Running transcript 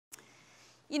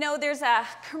You know, there's a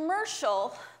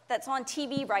commercial that's on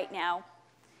TV right now,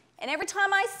 and every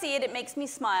time I see it, it makes me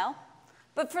smile.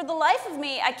 But for the life of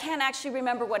me, I can't actually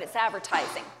remember what it's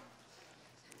advertising.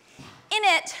 In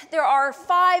it, there are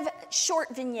 5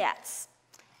 short vignettes.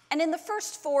 And in the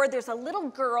first 4, there's a little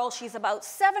girl. She's about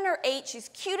 7 or 8. She's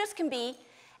cute as can be.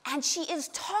 And she is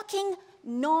talking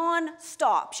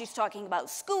non-stop. She's talking about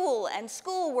school and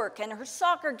schoolwork and her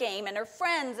soccer game and her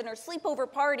friends and her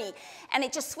sleepover party. And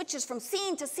it just switches from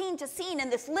scene to scene to scene.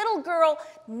 And this little girl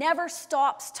never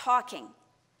stops talking.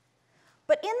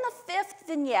 But in the 5th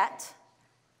vignette,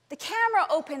 the camera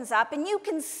opens up and you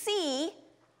can see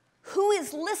who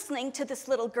is listening to this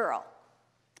little girl.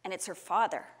 And it's her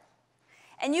father.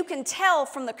 And you can tell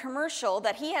from the commercial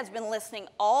that he has been listening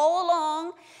all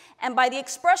along. And by the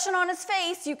expression on his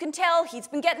face, you can tell he's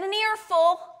been getting an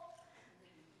earful.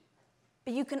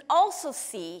 But you can also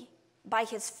see by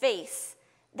his face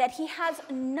that he has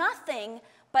nothing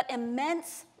but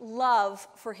immense love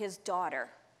for his daughter.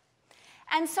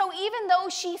 And so even though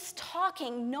she's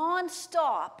talking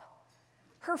nonstop,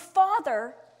 her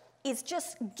father is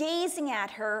just gazing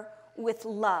at her with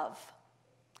love.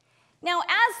 Now,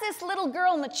 as this little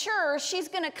girl matures, she's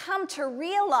going to come to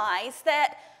realize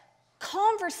that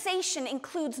conversation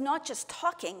includes not just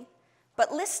talking,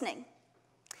 but listening.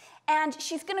 And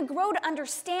she's going to grow to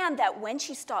understand that when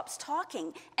she stops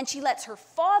talking and she lets her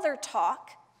father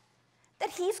talk, that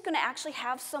he's going to actually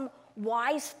have some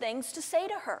wise things to say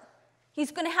to her.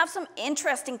 He's going to have some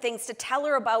interesting things to tell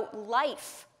her about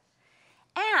life.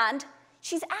 And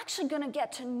she's actually going to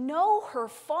get to know her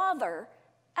father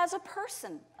as a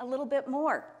person a little bit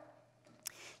more.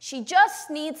 She just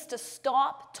needs to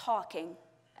stop talking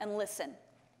and listen.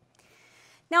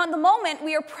 Now, at the moment,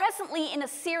 we are presently in a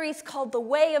series called The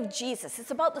Way of Jesus.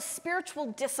 It's about the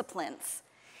spiritual disciplines.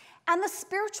 And the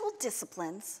spiritual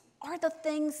disciplines are the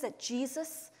things that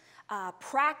Jesus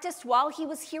practiced while he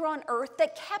was here on earth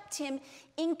that kept him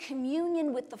in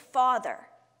communion with the Father.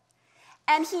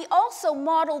 And he also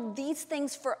modeled these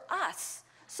things for us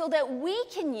so that we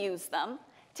can use them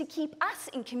to keep us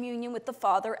in communion with the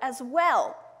Father as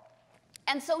well.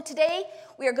 And so today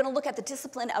we are going to look at the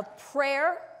discipline of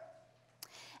prayer.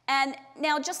 And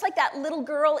now, just like that little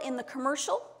girl in the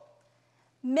commercial,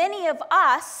 many of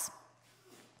us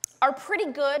are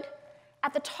pretty good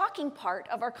at the talking part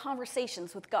of our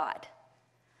conversations with God.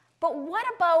 But what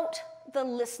about the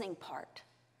listening part?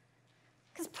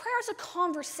 Because prayer is a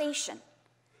conversation.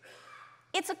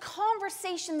 It's a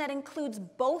conversation that includes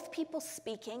both people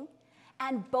speaking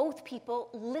and both people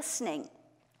listening.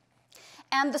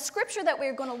 And the scripture that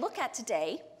we're going to look at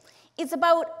today is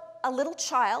about a little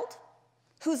child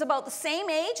who's about the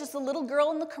same age as the little girl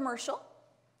in the commercial.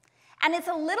 And it's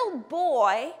a little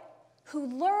boy who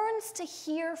learns to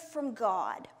hear from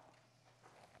God.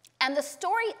 And the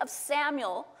story of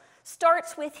Samuel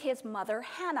starts with his mother,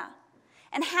 Hannah.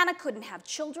 And Hannah couldn't have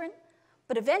children,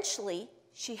 but eventually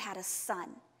she had a son.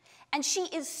 And she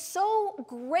is so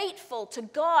grateful to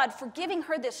God for giving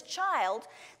her this child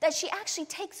that she actually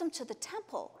takes him to the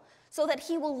temple so that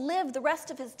he will live the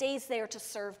rest of his days there to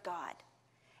serve God.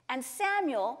 And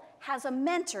Samuel has a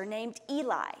mentor named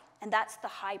Eli, and that's the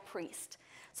high priest.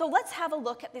 So let's have a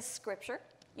look at this scripture.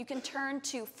 You can turn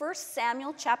to 1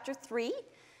 Samuel chapter 3.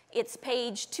 It's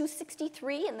page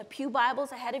 263 in the Pew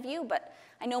Bibles ahead of you, but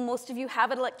I know most of you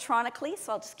have it electronically,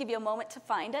 so I'll just give you a moment to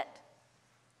find it.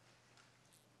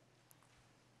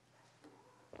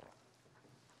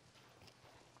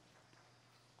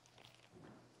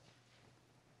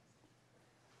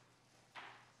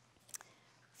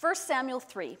 First Samuel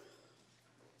 3.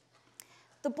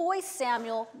 The boy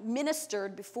Samuel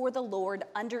ministered before the Lord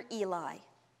under Eli.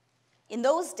 In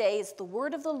those days, the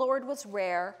word of the Lord was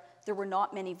rare. There were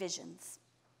not many visions.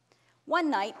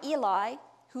 One night, Eli,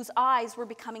 whose eyes were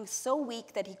becoming so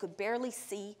weak that he could barely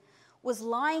see, was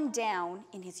lying down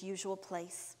in his usual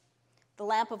place. The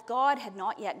lamp of God had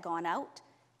not yet gone out,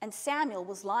 and Samuel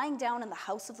was lying down in the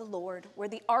house of the Lord, where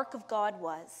the ark of God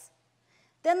was.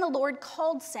 Then the Lord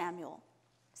called Samuel.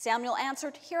 Samuel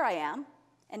answered, "Here I am."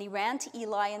 And he ran to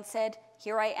Eli and said,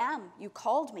 "Here I am, you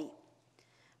called me."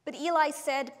 But Eli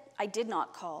said, "I did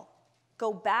not call.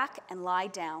 Go back and lie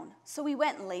down." So he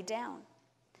went and lay down.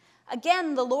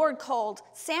 Again the Lord called,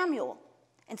 "Samuel."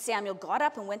 And Samuel got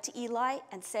up and went to Eli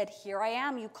and said, "Here I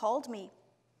am, you called me."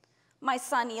 "My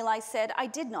son," Eli said, "I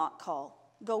did not call.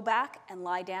 Go back and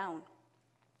lie down."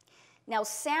 Now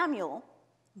Samuel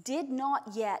did not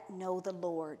yet know the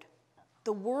Lord.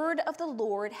 The word of the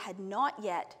Lord had not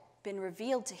yet been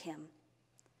revealed to him.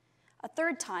 A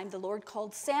third time the Lord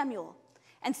called Samuel,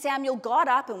 and Samuel got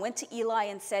up and went to Eli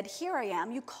and said, "Here I am,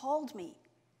 you called me."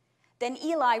 Then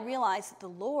Eli realized that the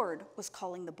Lord was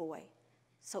calling the boy.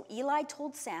 So Eli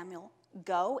told Samuel,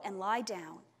 "Go and lie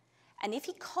down. And if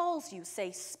he calls you,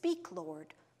 say, 'Speak,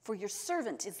 Lord, for your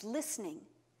servant is listening.'"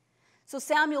 So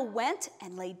Samuel went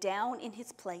and lay down in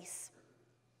his place.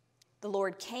 The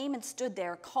Lord came and stood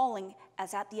there, calling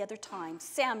as at the other time,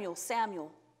 "Samuel,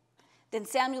 Samuel." Then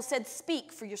Samuel said,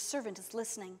 "Speak, for your servant is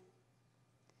listening."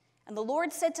 And the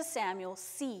Lord said to Samuel,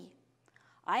 "See,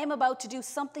 I am about to do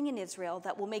something in Israel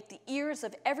that will make the ears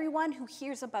of everyone who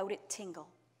hears about it tingle.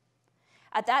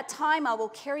 At that time I will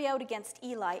carry out against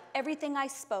Eli everything I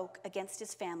spoke against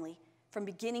his family from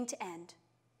beginning to end.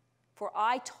 For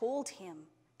I told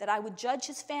him that I would judge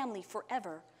his family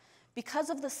forever because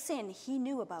of the sin he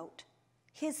knew about.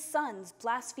 His sons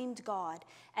blasphemed God,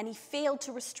 and he failed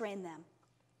to restrain them.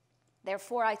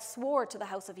 Therefore I swore to the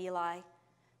house of Eli,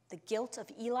 the guilt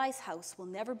of Eli's house will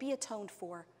never be atoned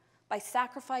for by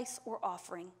sacrifice or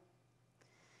offering."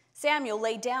 Samuel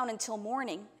lay down until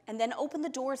morning and then opened the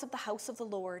doors of the house of the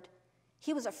Lord.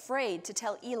 He was afraid to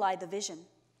tell Eli the vision.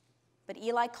 But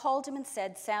Eli called him and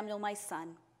said, "Samuel, my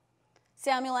son."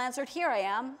 Samuel answered, "Here I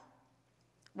am."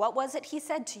 "What was it he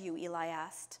said to you?" Eli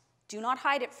asked. "Do not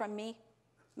hide it from me.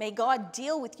 May God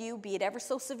deal with you, be it ever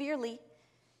so severely,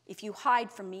 if you hide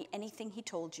from me anything he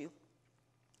told you."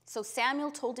 So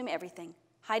Samuel told him everything,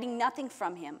 hiding nothing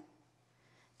from him.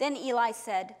 Then Eli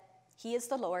said, "He is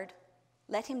the Lord.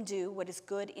 Let him do what is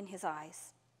good in his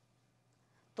eyes."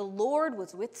 The Lord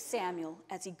was with Samuel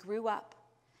as he grew up,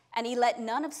 and he let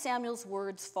none of Samuel's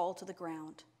words fall to the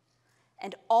ground.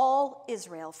 And all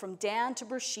Israel, from Dan to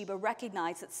Beersheba,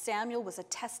 recognized that Samuel was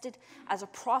attested as a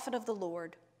prophet of the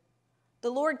Lord. The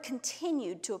Lord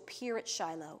continued to appear at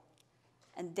Shiloh,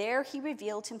 and there he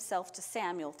revealed himself to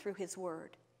Samuel through his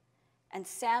word. And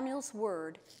Samuel's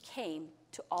word came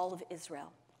to all of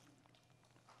Israel.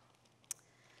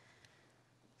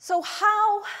 So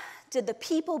how did the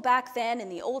people back then in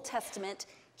the Old Testament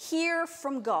hear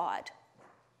from God?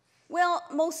 Well,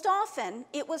 most often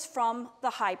it was from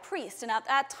the high priest, and at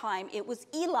that time it was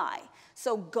Eli.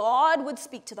 So God would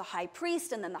speak to the high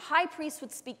priest, and then the high priest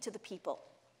would speak to the people.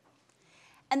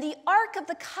 And the Ark of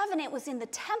the Covenant was in the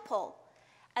temple,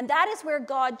 and that is where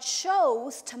God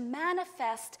chose to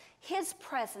manifest his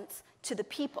presence to the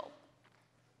people.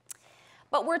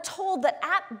 But we're told that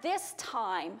at this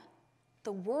time,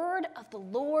 the word of the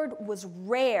Lord was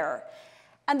rare.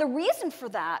 And the reason for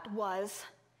that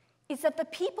is that the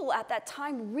people at that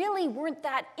time really weren't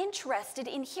that interested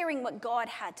in hearing what God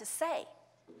had to say.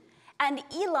 And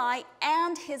Eli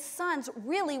and his sons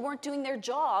really weren't doing their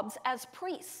jobs as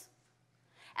priests.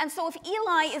 And so if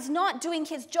Eli is not doing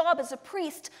his job as a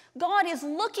priest, God is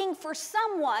looking for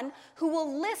someone who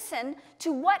will listen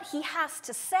to what he has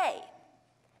to say.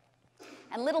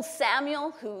 And little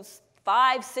Samuel, who's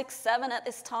 5, 6, 7 at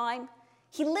this time,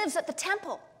 he lives at the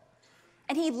temple.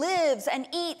 And he lives and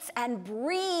eats and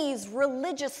breathes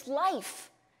religious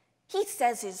life. He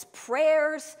says his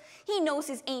prayers. He knows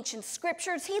his ancient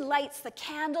scriptures. He lights the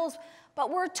candles.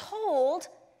 But we're told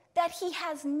that he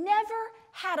has never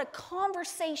had a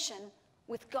conversation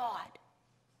with God.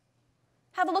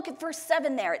 Have a look at verse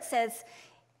 7 there. It says,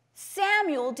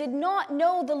 "Samuel did not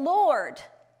know the Lord.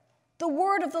 The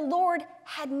word of the Lord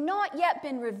had not yet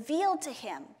been revealed to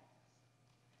him."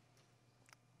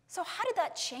 So how did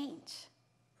that change?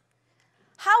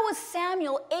 How was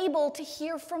Samuel able to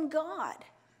hear from God?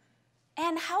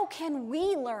 And how can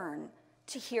we learn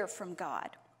to hear from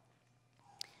God?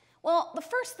 Well, the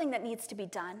first thing that needs to be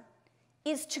done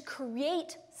is to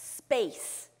create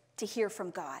space to hear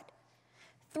from God.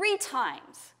 3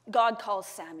 times God calls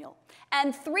Samuel,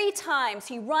 and 3 times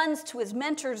he runs to his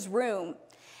mentor's room.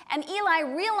 And Eli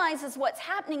realizes what's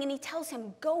happening, and he tells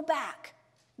him, Go back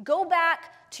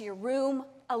to your room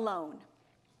alone."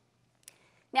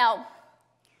 Now,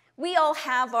 we all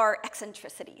have our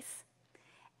eccentricities.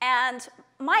 And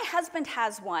my husband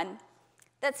has one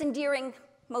that's endearing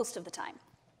most of the time.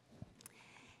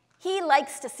 He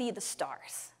likes to see the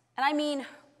stars. And I mean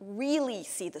really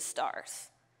see the stars.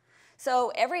 So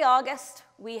every August,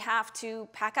 we have to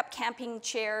pack up camping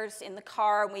chairs in the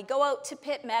car, and we go out to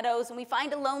Pitt Meadows, and we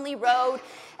find a lonely road,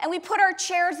 and we put our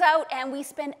chairs out, and we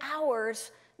spend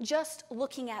hours just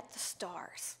looking at the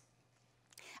stars.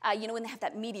 When they have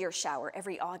that meteor shower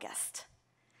every August.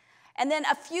 And then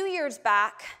a few years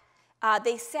back,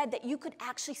 they said that you could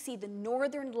actually see the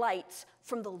northern lights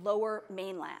from the lower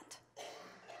mainland.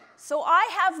 So I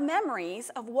have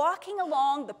memories of walking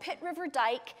along the Pitt River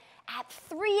Dike at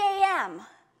 3 a.m.,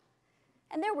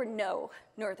 and there were no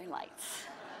northern lights.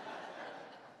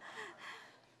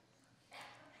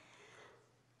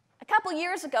 A couple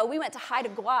years ago, we went to Haida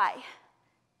Gwaii,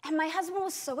 And my husband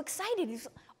was so excited. He's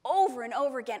over and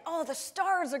over again, oh, the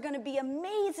stars are going to be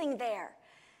amazing there.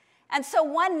 And so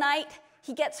one night,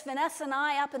 he gets Vanessa and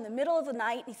I up in the middle of the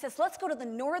night, and he says, let's go to the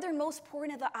northernmost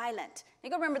point of the island. And you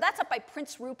got to remember, that's up by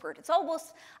Prince Rupert. It's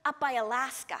almost up by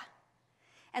Alaska.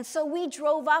 And so we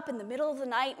drove up in the middle of the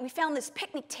night, and we found this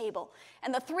picnic table,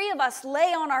 and the three of us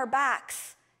lay on our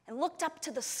backs and looked up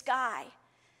to the sky.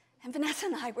 And Vanessa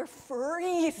and I were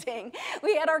freezing.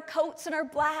 We had our coats and our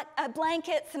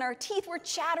blankets, and our teeth were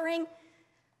chattering,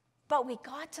 but we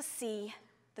got to see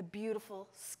the beautiful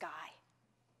sky.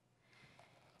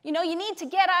 You know, you need to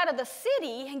get out of the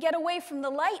city and get away from the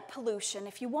light pollution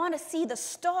if you want to see the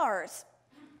stars.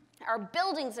 Our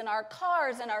buildings and our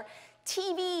cars and our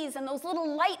TVs and those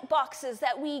little light boxes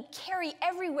that we carry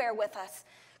everywhere with us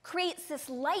creates this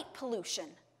light pollution.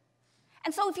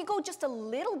 And so if you go just a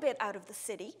little bit out of the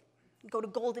city, go to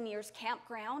Golden Ears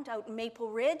Campground out in Maple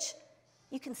Ridge,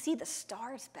 you can see the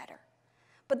stars better.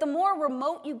 But the more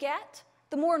remote you get,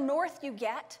 the more north you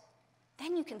get,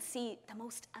 then you can see the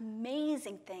most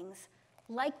amazing things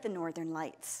like the northern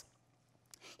lights.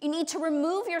 You need to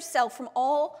remove yourself from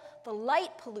all the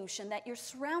light pollution that you're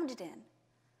surrounded in.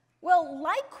 Well,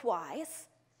 likewise,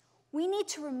 we need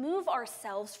to remove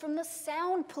ourselves from the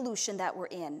sound pollution that we're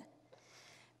in.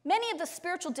 Many of the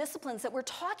spiritual disciplines that we're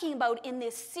talking about in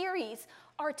this series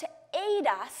are to aid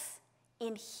us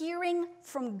in hearing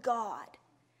from God.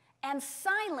 And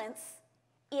silence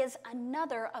is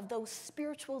another of those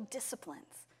spiritual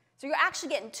disciplines. So you're actually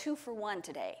getting 2 for 1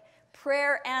 today,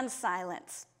 prayer and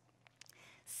silence.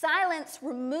 Silence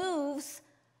removes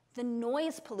the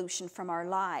noise pollution from our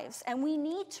lives, and we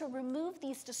need to remove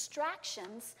these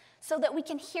distractions so that we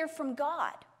can hear from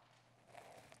God.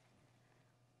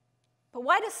 But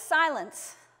why does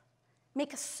silence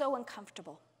make us so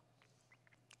uncomfortable?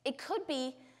 It could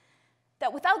be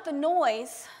that without the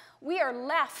noise, we are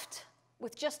left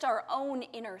with just our own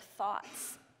inner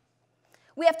thoughts.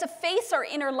 We have to face our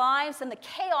inner lives and the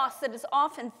chaos that is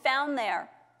often found there.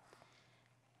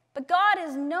 But God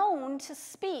is known to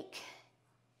speak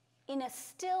in a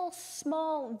still,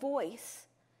 small voice,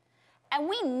 and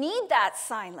we need that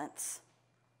silence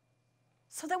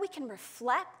so that we can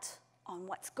reflect on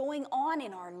what's going on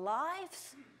in our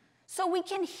lives, so we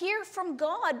can hear from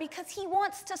God because He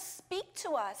wants to speak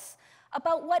to us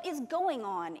about what is going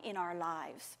on in our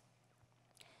lives.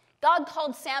 God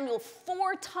called Samuel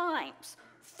 4 times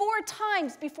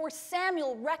before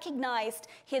Samuel recognized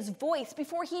His voice,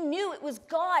 before he knew it was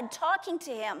God talking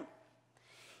to him.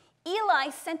 Eli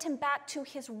sent him back to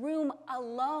his room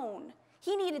alone.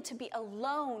 He needed to be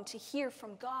alone to hear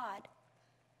from God.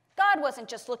 God wasn't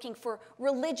just looking for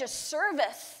religious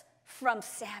service from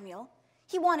Samuel.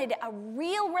 He wanted a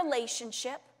real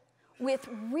relationship with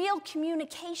real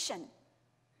communication.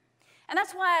 And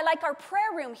that's why I like our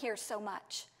prayer room here so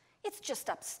much. It's just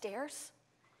upstairs.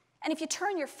 And if you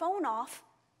turn your phone off,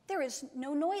 there is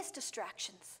no noise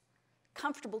distractions.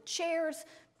 Comfortable chairs,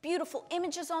 beautiful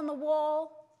images on the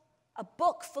wall, a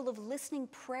book full of listening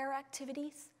prayer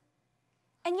activities.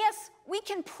 And yes, we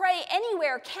can pray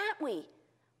anywhere, can't we?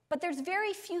 But there's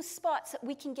very few spots that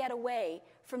we can get away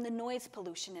from the noise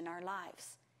pollution in our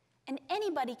lives. And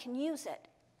anybody can use it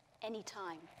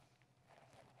anytime.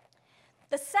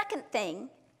 The second thing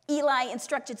Eli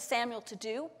instructed Samuel to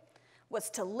do was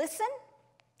to listen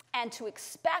and to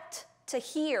expect to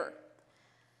hear.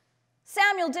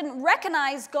 Samuel didn't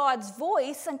recognize God's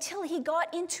voice until he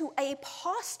got into a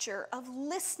posture of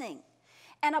listening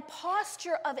and a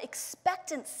posture of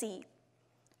expectancy.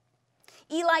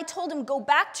 Eli told him, go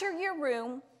back to your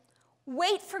room,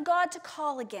 wait for God to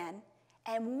call again,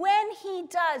 and when he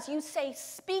does, you say,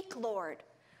 speak, Lord,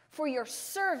 for your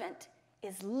servant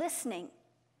is listening.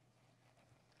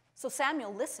 So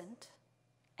Samuel listened,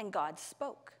 and God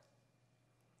spoke.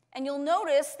 And you'll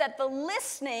notice that the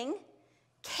listening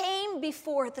came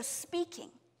before the speaking.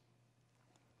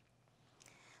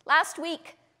 Last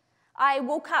week, I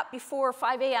woke up before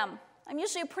 5 a.m. I'm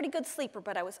usually a pretty good sleeper,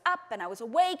 but I was up and I was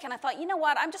awake, and I thought, you know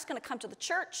what, I'm just going to come to the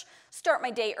church, start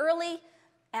my day early,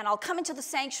 and I'll come into the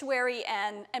sanctuary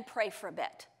and pray for a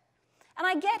bit. And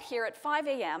I get here at 5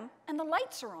 a.m., and the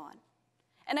lights are on.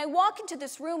 And I walk into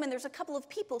this room, and there's a couple of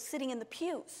people sitting in the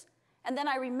pews. And then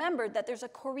I remembered that there's a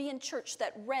Korean church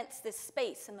that rents this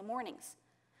space in the mornings.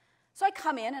 So I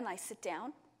come in and I sit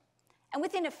down, and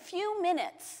within a few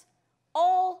minutes,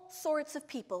 all sorts of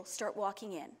people start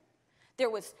walking in. There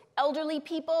was elderly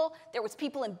people, there was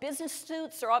people in business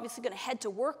suits, they're obviously going to head to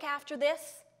work after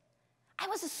this. I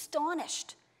was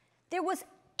astonished. There was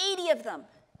 80 of them.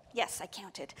 Yes, I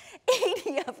counted.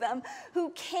 80 of them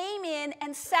who came in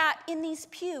and sat in these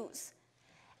pews.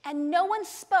 And no one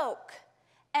spoke,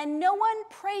 And no one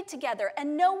prayed together,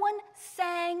 and no one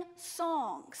sang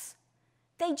songs.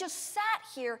 They just sat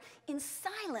here in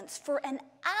silence for an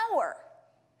hour.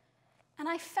 And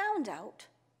I found out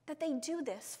that they do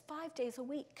this 5 days a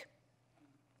week.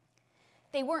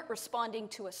 They weren't responding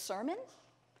to a sermon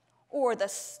or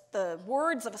the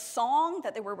words of a song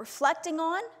that they were reflecting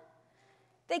on.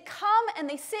 They come and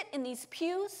they sit in these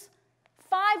pews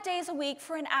 5 days a week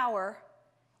for an hour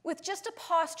with just a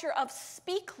posture of,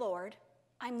 "Speak, Lord,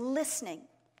 I'm listening."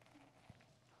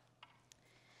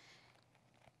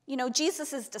 You know,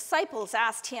 Jesus' disciples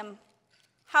asked him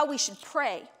how we should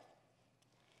pray.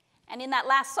 And in that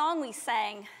last song we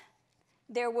sang,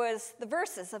 there was the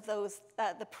verses of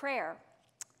the prayer.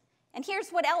 And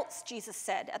here's what else Jesus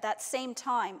said at that same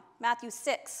time, Matthew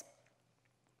 6.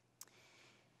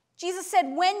 Jesus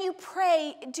said, "When you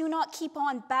pray, do not keep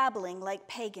on babbling like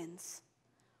pagans,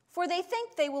 for they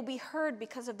think they will be heard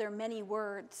because of their many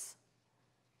words.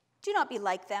 Do not be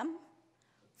like them,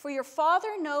 for your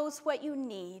Father knows what you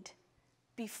need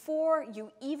before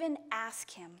you even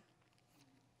ask him."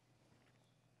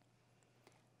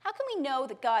 How can we know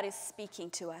that God is speaking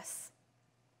to us?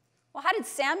 Well, how did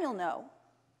Samuel know?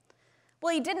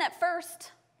 Well, he didn't at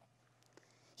first.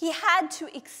 He had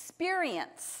to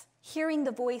experience hearing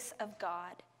the voice of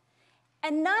God.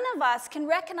 And none of us can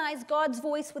recognize God's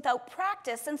voice without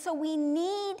practice, and so we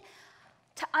need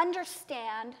to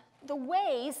understand the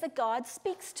ways that God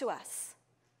speaks to us.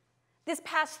 This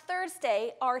past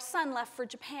Thursday, our son left for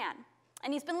Japan.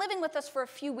 And he's been living with us for a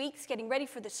few weeks, getting ready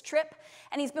for this trip.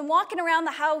 And he's been walking around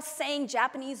the house saying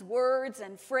Japanese words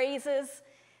and phrases.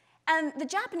 And the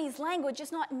Japanese language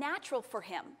is not natural for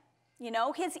him. You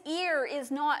know, his ear is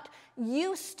not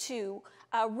used to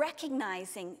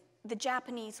recognizing the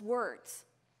Japanese words.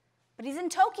 But he's in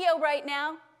Tokyo right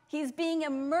now. He's being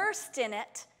immersed in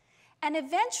it. And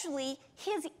eventually,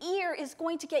 his ear is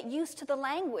going to get used to the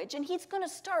language, and he's going to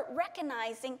start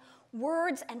recognizing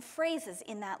words and phrases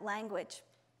in that language.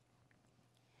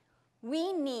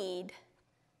 We need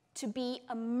to be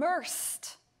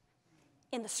immersed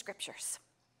in the scriptures.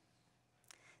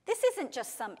 This isn't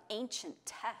just some ancient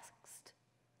text.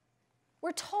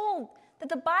 We're told that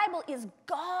the Bible is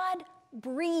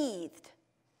God-breathed.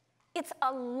 It's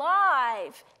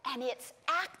alive and it's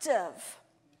active.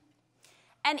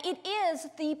 And it is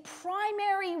the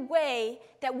primary way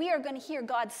that we are going to hear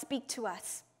God speak to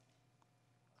us.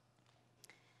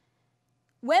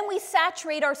 When we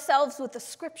saturate ourselves with the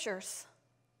scriptures,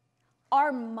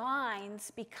 our minds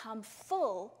become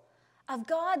full of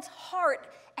God's heart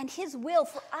and his will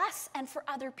for us and for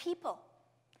other people.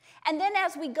 And then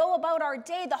as we go about our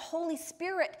day, the Holy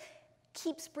Spirit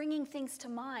keeps bringing things to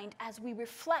mind as we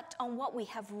reflect on what we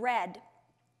have read.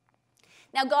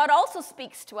 Now, God also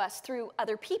speaks to us through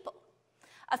other people.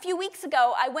 A few weeks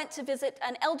ago, I went to visit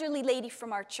an elderly lady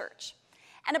from our church.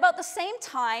 And about the same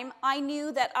time, I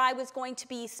knew that I was going to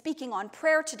be speaking on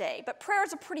prayer today. But prayer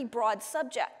is a pretty broad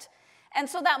subject. And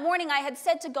so that morning I had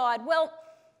said to God, well,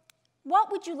 what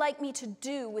would you like me to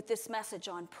do with this message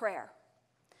on prayer?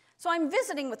 So I'm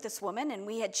visiting with this woman, and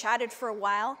we had chatted for a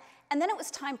while, and then it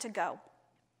was time to go.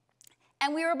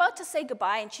 And we were about to say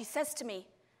goodbye, and she says to me,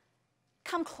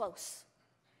 "Come close.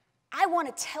 I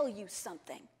want to tell you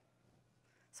something."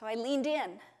 So I leaned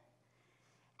in.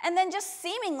 And then just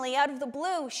seemingly out of the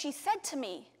blue, she said to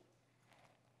me,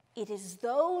 "It is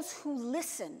those who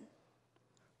listen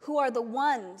who are the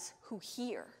ones who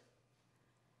hear."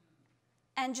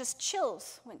 And just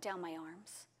chills went down my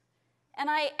arms. And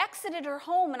I exited her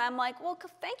home, and I'm like, well,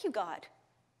 thank you, God.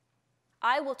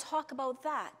 I will talk about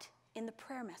that in the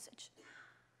prayer message.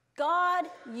 God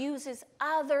uses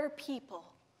other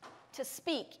people to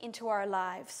speak into our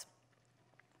lives.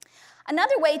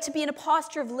 Another way to be in a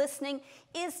posture of listening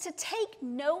is to take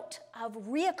note of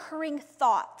reoccurring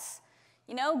thoughts.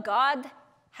 You know, God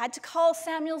had to call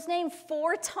Samuel's name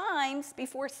 4 times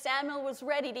before Samuel was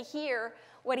ready to hear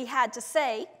what he had to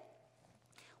say.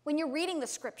 When you're reading the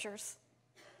scriptures,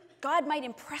 God might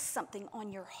impress something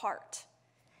on your heart.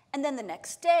 And then the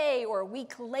next day or a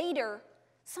week later,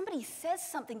 somebody says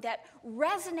something that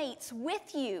resonates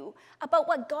with you about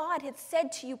what God had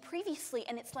said to you previously,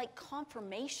 and it's like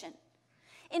confirmation.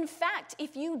 In fact,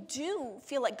 if you do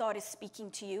feel like God is speaking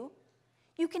to you,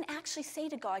 you can actually say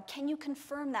to God, "Can you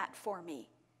confirm that for me?"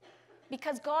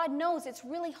 Because God knows it's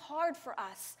really hard for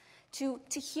us to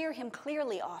hear him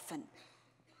clearly often.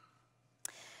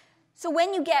 So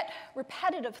when you get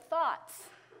repetitive thoughts,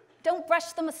 don't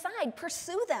brush them aside,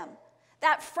 pursue them.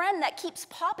 That friend that keeps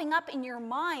popping up in your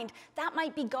mind, that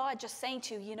might be God just saying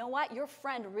to you, you know what, your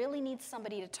friend really needs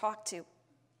somebody to talk to.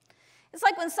 It's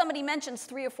like when somebody mentions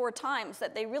 3 or 4 times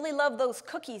that they really love those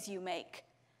cookies you make.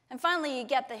 And finally, you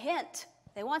get the hint.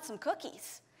 They want some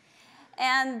cookies.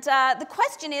 And the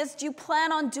question is, do you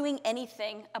plan on doing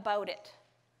anything about it?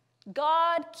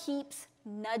 God keeps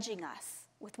nudging us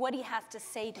with what he has to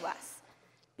say to us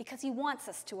because he wants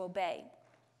us to obey.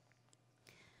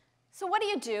 So what do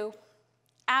you do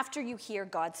after you hear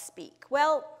God speak?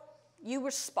 Well, you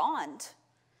respond.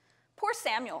 Poor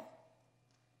Samuel.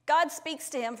 God speaks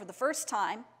to him for the first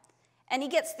time, and he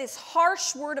gets this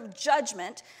harsh word of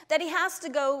judgment that he has to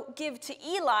go give to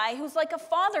Eli, who's like a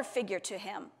father figure to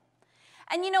him.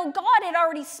 And you know, God had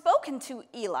already spoken to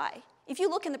Eli. If you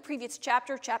look in the previous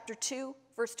chapter, chapter 2,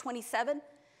 verse 27,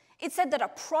 it said that a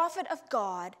prophet of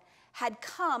God had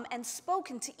come and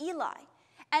spoken to Eli.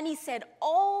 And he said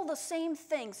all the same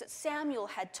things that Samuel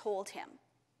had told him.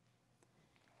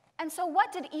 And so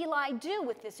what did Eli do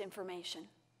with this information?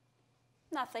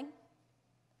 Nothing.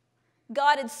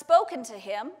 God had spoken to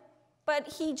him,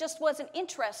 but he just wasn't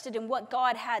interested in what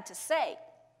God had to say.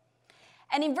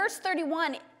 And in verse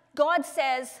 31, God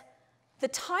says, the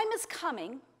time is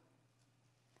coming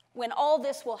when all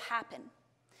this will happen,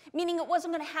 meaning it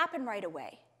wasn't going to happen right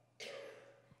away.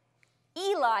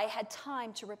 Eli had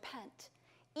time to repent.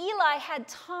 Eli had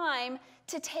time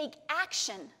to take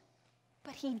action,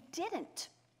 but he didn't.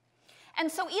 And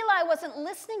so Eli wasn't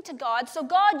listening to God, so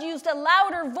God used a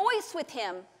louder voice with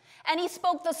him, and he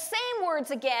spoke the same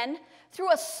words again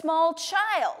through a small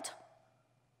child.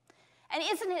 And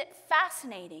isn't it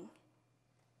fascinating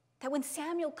that when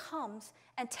Samuel comes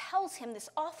and tells him this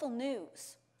awful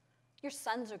news, your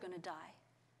sons are going to die.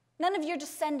 None of your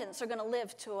descendants are going to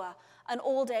live to an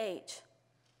old age.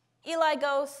 Eli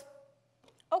goes,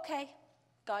 okay,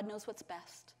 God knows what's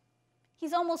best.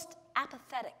 He's almost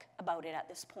apathetic about it at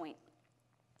this point.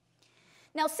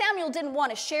 Now, Samuel didn't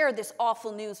want to share this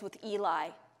awful news with Eli,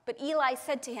 but Eli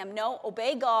said to him, no,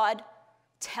 obey God,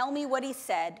 tell me what he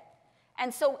said.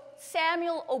 And so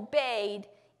Samuel obeyed,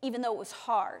 even though it was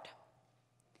hard.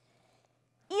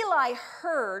 Eli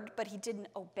heard, but he didn't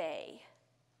obey.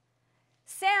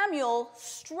 Samuel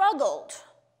struggled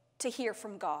to hear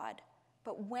from God,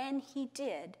 but when he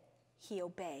did, he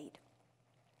obeyed.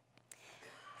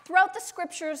 Throughout the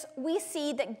scriptures, we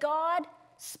see that God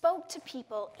spoke to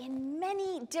people in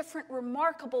many different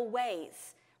remarkable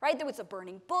ways, right? There was a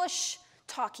burning bush,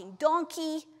 talking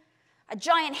donkey, a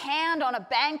giant hand on a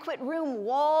banquet room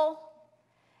wall.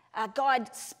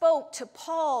 God spoke to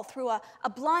Paul through a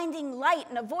blinding light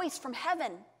and a voice from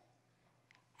heaven.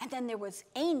 And then there was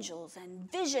angels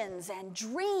and visions and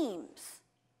dreams.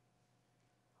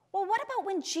 Well, what about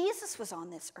when Jesus was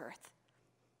on this earth?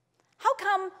 How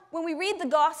come when we read the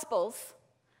Gospels,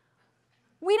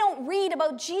 we don't read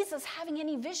about Jesus having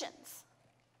any visions?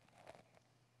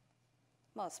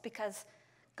 Well, it's because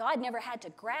God never had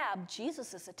to grab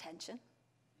Jesus' attention.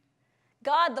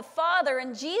 God the Father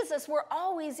and Jesus were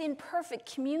always in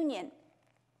perfect communion.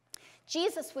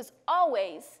 Jesus was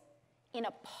always in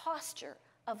a posture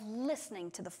of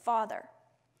listening to the Father.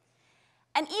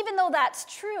 And even though that's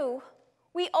true,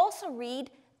 we also read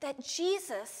that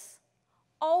Jesus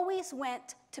always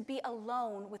went to be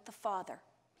alone with the Father.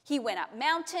 He went up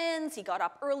mountains, he got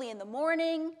up early in the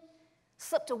morning,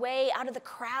 slipped away out of the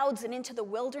crowds and into the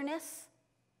wilderness.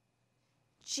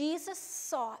 Jesus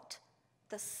sought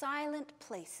the silent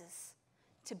places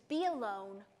to be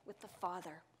alone with the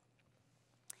Father.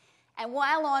 And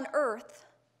while on earth,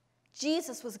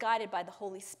 Jesus was guided by the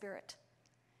Holy Spirit.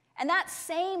 And that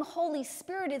same Holy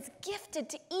Spirit is gifted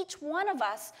to each one of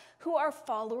us who are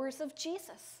followers of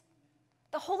Jesus.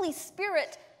 The Holy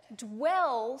Spirit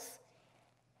dwells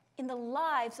in the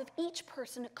lives of each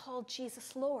person called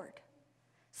Jesus Lord.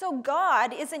 So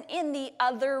God isn't in the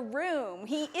other room.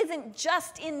 He isn't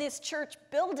just in this church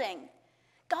building.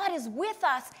 God is with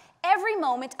us every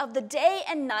moment of the day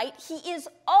and night. He is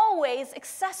always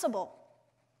accessible.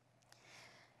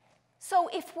 So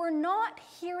if we're not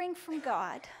hearing from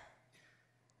God,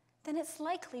 then it's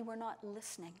likely we're not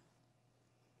listening.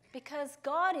 Because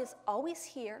God is always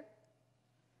here,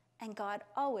 and God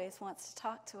always wants to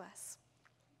talk to us.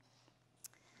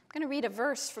 I'm going to read a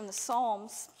verse from the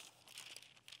Psalms.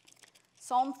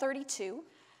 Psalm 32,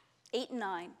 8 and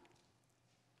 9.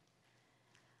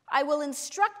 I will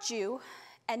instruct you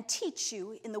and teach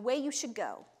you in the way you should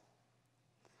go.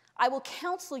 I will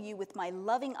counsel you with my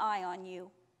loving eye on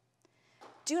you.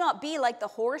 Do not be like the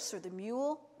horse or the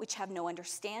mule, which have no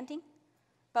understanding,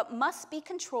 but must be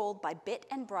controlled by bit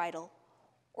and bridle,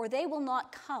 or they will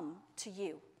not come to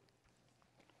you.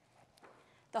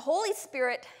 The Holy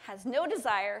Spirit has no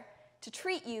desire to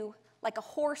treat you like a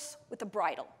horse with a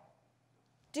bridle.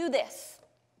 Do this.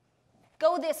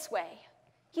 Go this way.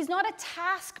 He's not a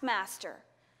taskmaster.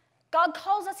 God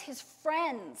calls us his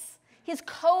friends, his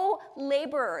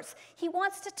co-laborers. He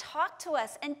wants to talk to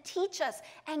us and teach us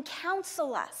and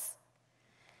counsel us.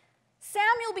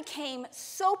 Samuel became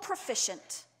so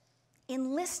proficient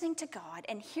in listening to God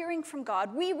and hearing from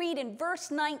God. We read in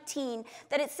verse 19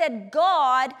 that it said,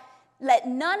 God let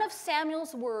none of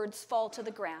Samuel's words fall to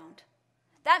the ground.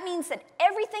 That means that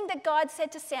everything that God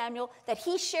said to Samuel that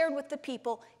he shared with the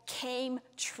people came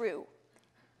true.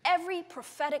 Every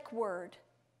prophetic word.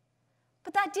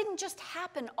 But that didn't just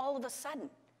happen all of a sudden.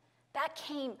 That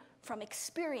came from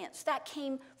experience. That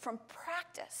came from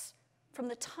practice, from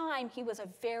the time he was a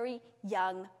very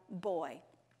young boy.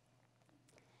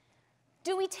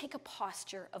 Do we take a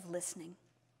posture of listening?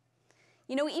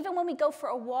 You know, even when we go for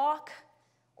a walk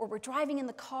or we're driving in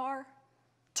the car,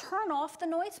 turn off the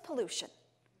noise pollution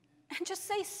and just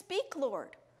say, speak, Lord,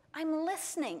 I'm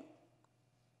listening.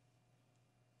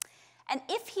 And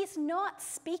if he's not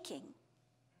speaking,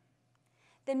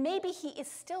 then maybe he is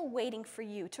still waiting for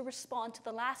you to respond to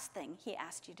the last thing he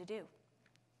asked you to do.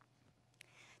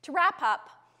 To wrap up,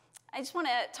 I just want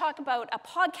to talk about a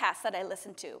podcast that I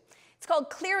listened to. It's called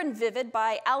Clear and Vivid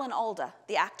by Alan Alda,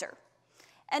 the actor.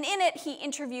 And in it, he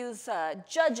interviews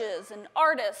judges and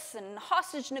artists and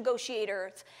hostage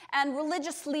negotiators and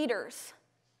religious leaders.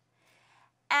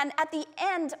 And at the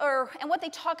end, and what they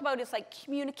talk about is like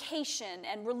communication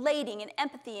and relating and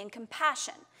empathy and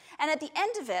compassion. And at the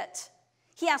end of it,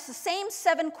 he asks the same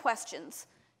 7 questions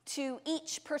to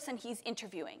each person he's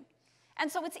interviewing.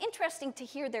 And so it's interesting to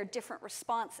hear their different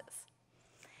responses.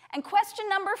 And question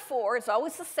number 4 is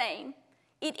always the same.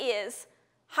 It is,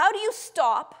 how do you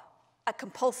stop a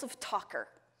compulsive talker?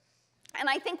 And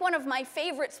I think one of my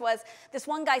favorites was, this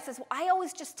one guy says, well, I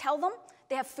always just tell them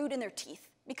they have food in their teeth,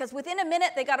 because within a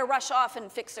minute they got to rush off and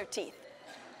fix their teeth.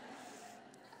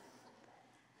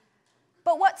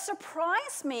 But what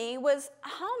surprised me was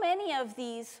how many of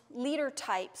these leader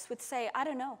types would say, I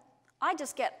don't know, I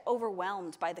just get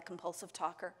overwhelmed by the compulsive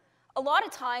talker. A lot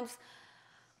of times,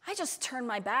 I just turn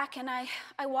my back and I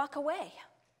walk away.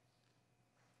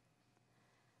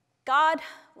 God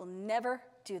will never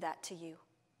do that to you.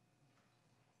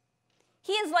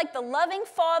 He is like the loving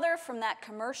father from that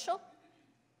commercial,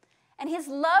 and his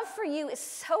love for you is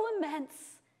so immense.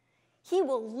 He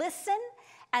will listen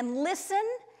and listen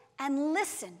and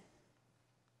listen.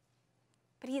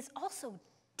 But he is also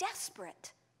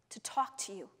desperate to talk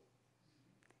to you.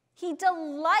 He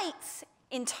delights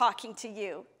in talking to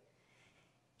you.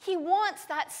 He wants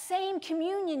that same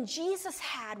communion Jesus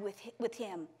had with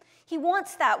him. He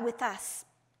wants that with us.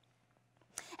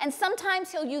 And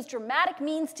sometimes he'll use dramatic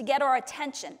means to get our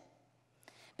attention,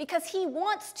 because he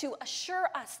wants to assure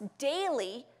us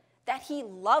daily that he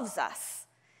loves us.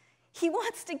 He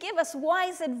wants to give us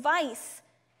wise advice,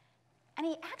 and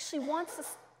he actually wants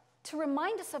us to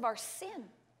remind us of our sin,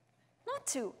 not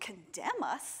to condemn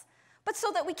us, but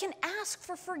so that we can ask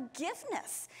for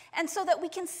forgiveness, and so that we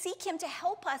can seek him to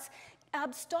help us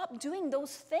stop doing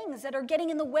those things that are getting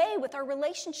in the way with our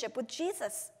relationship with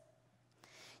Jesus.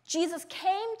 Jesus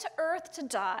came to earth to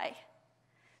die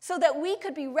so that we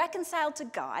could be reconciled to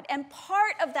God, and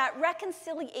part of that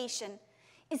reconciliation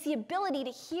is the ability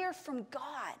to hear from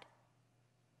God.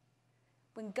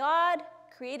 When God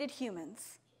created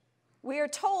humans, we are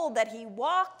told that he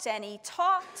walked and he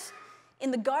talked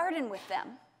in the garden with them.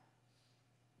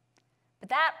 But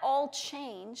that all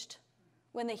changed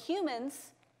when the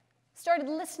humans started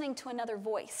listening to another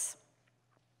voice.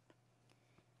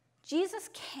 Jesus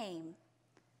came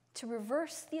to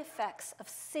reverse the effects of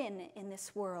sin in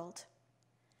this world.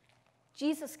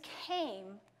 Jesus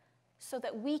came so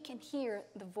that we can hear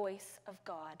the voice of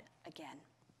God again.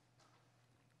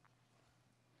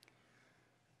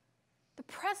 The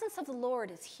presence of the Lord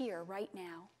is here right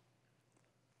now.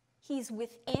 He's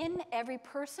within every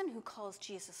person who calls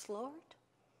Jesus Lord,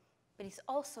 but he's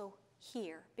also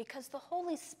here because the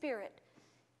Holy Spirit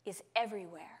is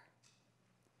everywhere.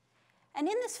 And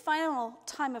in this final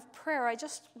time of prayer, I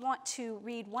just want to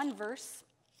read one verse,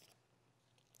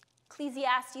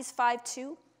 Ecclesiastes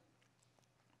 5:2.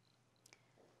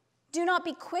 Do not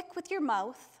be quick with your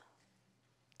mouth,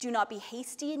 do not be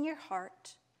hasty in your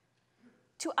heart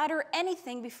to utter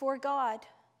anything before God.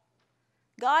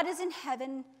 God is in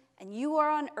heaven and you are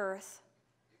on earth,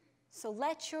 so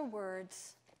let your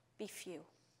words be few.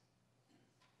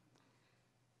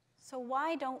 So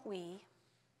why don't we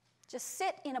just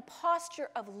sit in a posture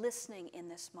of listening in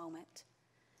this moment?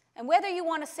 And whether you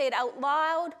want to say it out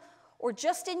loud or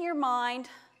just in your mind,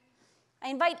 I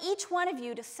invite each one of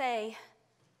you to say,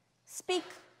 speak,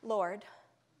 Lord,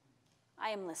 I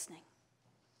am listening.